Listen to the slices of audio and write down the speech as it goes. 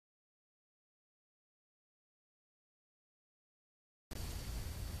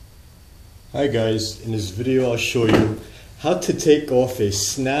Hi guys, in this video I'll show you how to take off a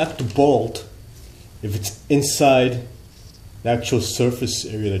snapped bolt if it's inside the actual surface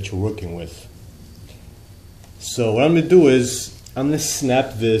area that you're working with. So what I'm going to do is I'm going to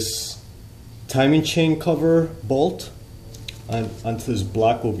snap this timing chain cover bolt onto this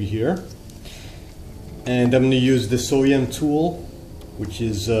block over here, and I'm going to use this OEM tool, which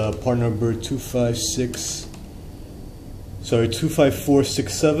is part number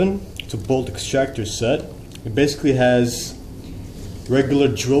 25467. It's a bolt extractor set. It basically has regular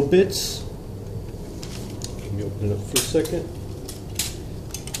drill bits. Let me open it up for a second.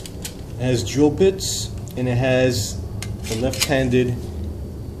 It has drill bits and it has the left-handed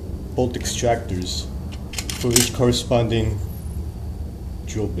bolt extractors for each corresponding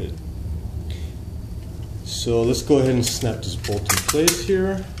drill bit. So let's go ahead and snap this bolt in place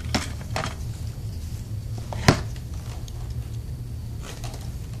here.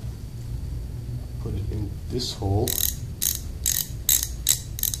 Put it in this hole.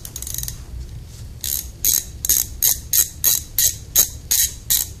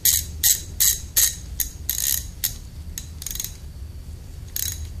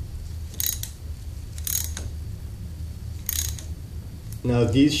 Now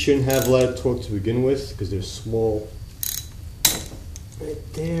these shouldn't have a lot of torque to begin with because they're small.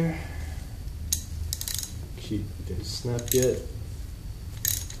 Right there. Didn't snap yet.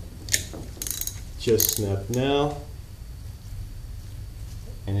 Just snapped now.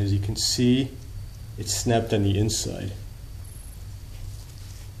 And as you can see, it's snapped on the inside.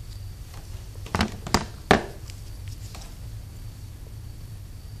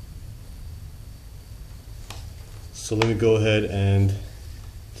 So let me go ahead and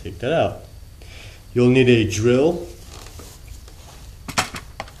take that out. You'll need a drill.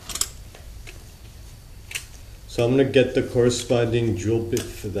 So I'm going to get the corresponding drill bit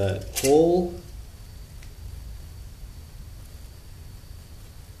for that hole.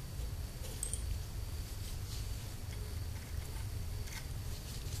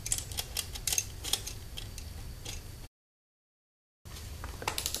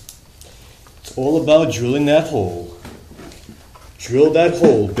 It's all about drilling that hole. Drill that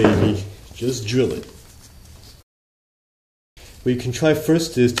hole, baby. Just drill it. What you can try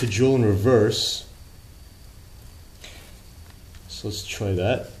first is to drill in reverse. So let's try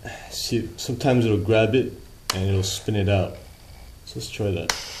that. See, sometimes it'll grab it and it'll spin it out. So let's try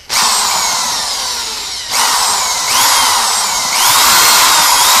that.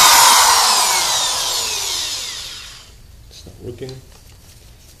 It's not working.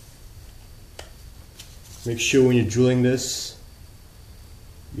 Make sure when you're drilling this,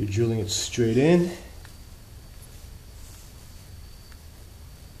 you're drilling it straight in.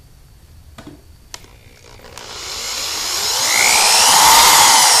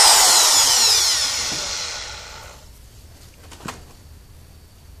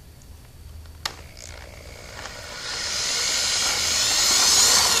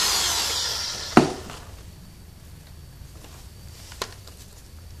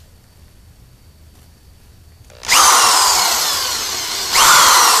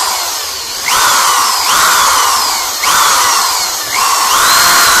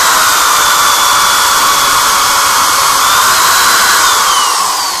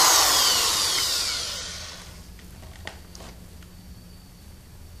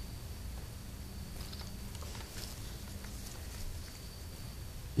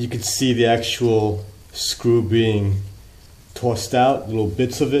 You can see the actual screw being tossed out, little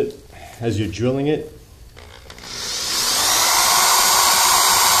bits of it, as you're drilling it.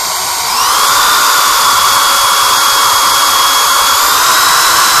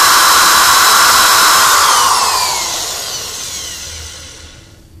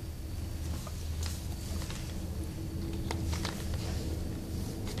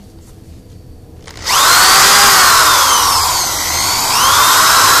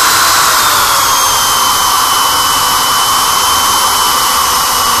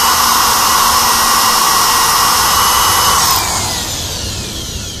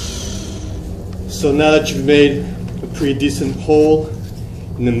 So now that you've made a pretty decent hole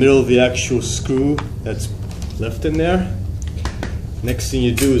in the middle of the actual screw that's left in there, next thing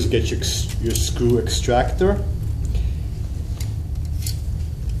you do is get your screw extractor.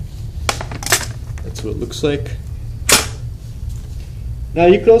 That's what it looks like. Now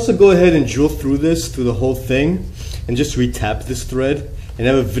you can also go ahead and drill through the whole thing, and just retap this thread. And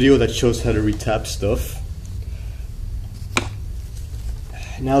I have a video that shows how to retap stuff.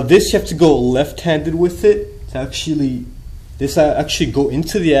 Now this, you have to go left-handed with it to actually go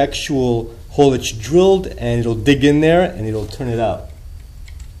into the actual hole that you drilled, and it'll dig in there and it'll turn it out.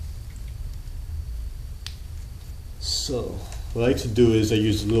 So what I like to do is I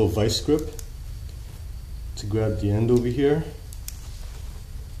use a little vice grip to grab the end over here.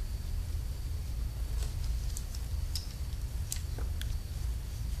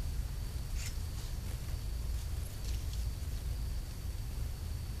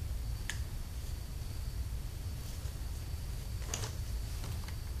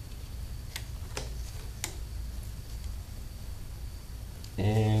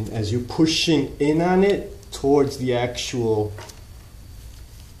 And as you're pushing in on it towards the actual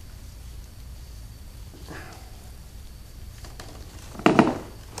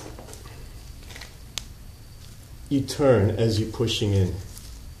you turn as you're pushing in.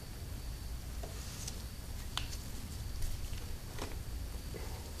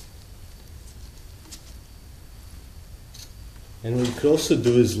 And what you could also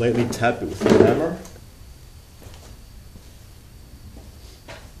do is lightly tap it with a hammer.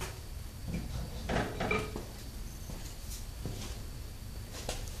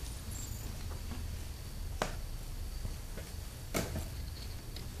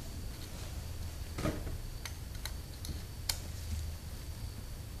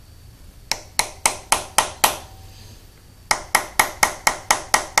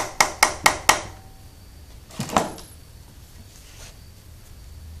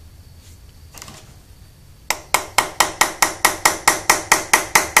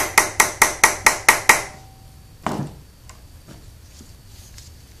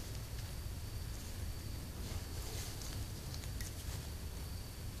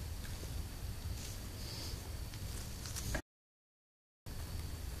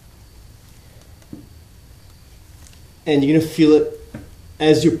 And you're going to feel it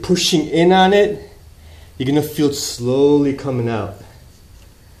as you're pushing in on it, you're going to feel it slowly coming out.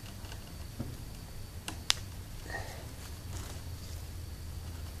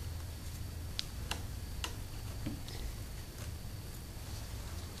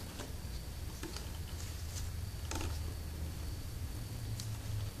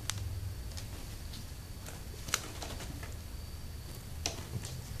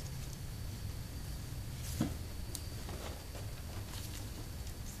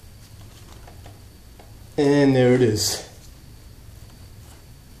 And there it is.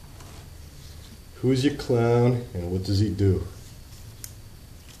 Who's your clown and what does he do?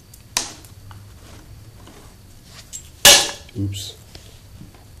 Oops.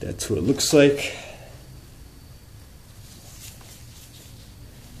 That's what it looks like.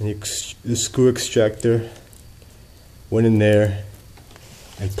 And the screw extractor went in there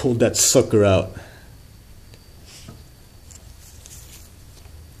and pulled that sucker out.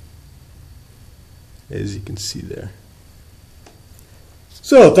 As you can see there.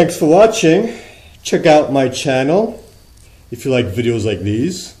 So thanks for watching. Check out my channel if you like videos like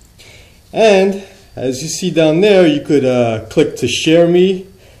these. And as you see down there, you could click to share me,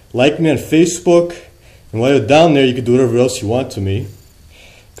 like me on Facebook, and while you're down there you could do whatever else you want to me,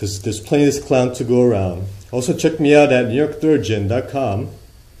 because there's plenty of this clown to go around. Also check me out at NewYork3rd Gen.com.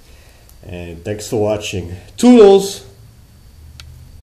 And thanks for watching. Toodles!